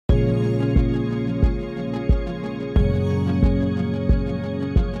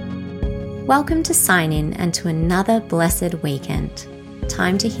Welcome to Sign In and to another blessed weekend.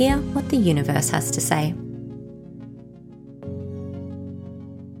 Time to hear what the universe has to say.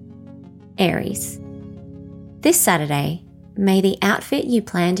 Aries. This Saturday, may the outfit you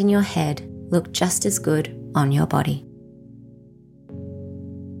planned in your head look just as good on your body.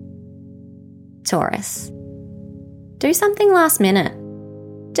 Taurus. Do something last minute.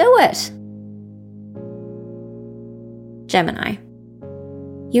 Do it! Gemini.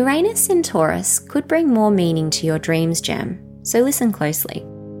 Uranus in Taurus could bring more meaning to your dreams, Gem, so listen closely.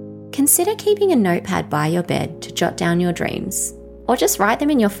 Consider keeping a notepad by your bed to jot down your dreams, or just write them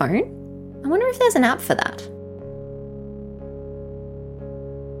in your phone. I wonder if there's an app for that.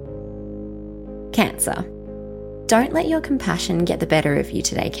 Cancer. Don't let your compassion get the better of you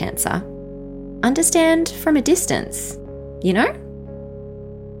today, Cancer. Understand from a distance, you know?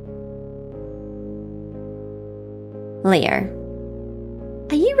 Leo.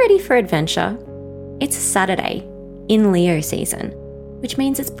 Are you ready for adventure? It's Saturday, in Leo season, which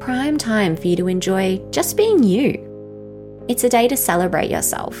means it's prime time for you to enjoy just being you. It's a day to celebrate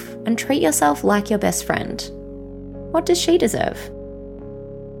yourself and treat yourself like your best friend. What does she deserve?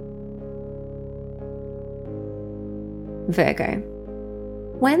 Virgo.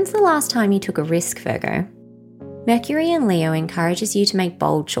 When's the last time you took a risk, Virgo? Mercury in Leo encourages you to make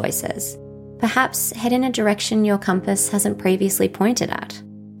bold choices. Perhaps head in a direction your compass hasn't previously pointed at.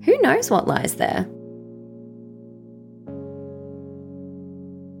 Who knows what lies there?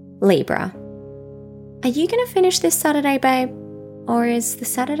 Libra. Are you going to finish this Saturday, babe? Or is the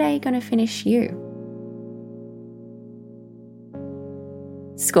Saturday going to finish you?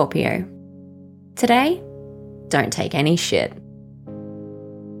 Scorpio. Today, don't take any shit.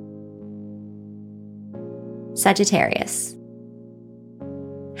 Sagittarius.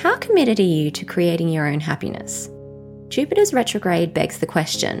 How committed are you to creating your own happiness? Jupiter's retrograde begs the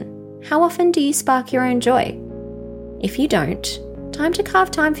question, how often do you spark your own joy? If you don't, time to carve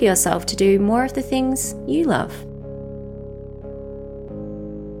time for yourself to do more of the things you love.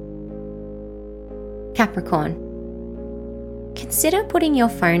 Capricorn. Consider putting your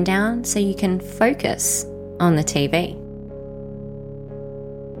phone down so you can focus on the TV.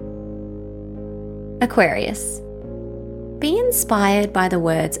 Aquarius. Be inspired by the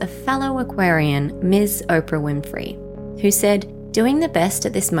words of fellow Aquarian Ms. Oprah Winfrey, who said, doing the best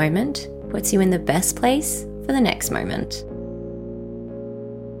at this moment puts you in the best place for the next moment.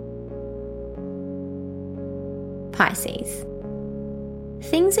 Pisces.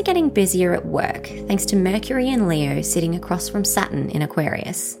 Things are getting busier at work thanks to Mercury and Leo sitting across from Saturn in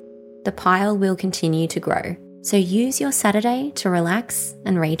Aquarius. The pile will continue to grow, so use your Saturday to relax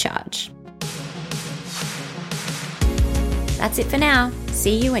and recharge. That's it for now.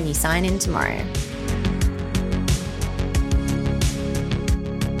 See you when you sign in tomorrow.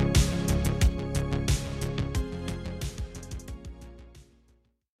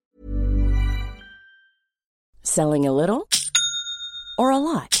 Selling a little or a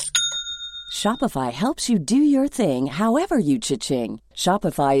lot? Shopify helps you do your thing however you cha-ching.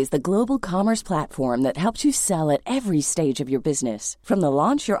 Shopify is the global commerce platform that helps you sell at every stage of your business. From the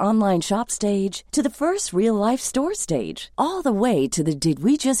launch your online shop stage to the first real-life store stage, all the way to the did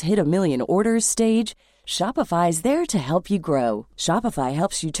we just hit a million orders stage. Shopify is there to help you grow. Shopify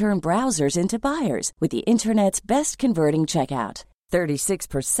helps you turn browsers into buyers with the internet's best converting checkout.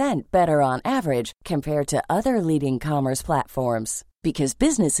 36% better on average compared to other leading commerce platforms. Because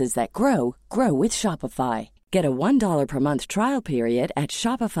businesses that grow, grow with Shopify. Get a $1 per month trial period at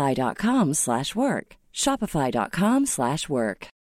shopify.com/work. Shopify.com/work.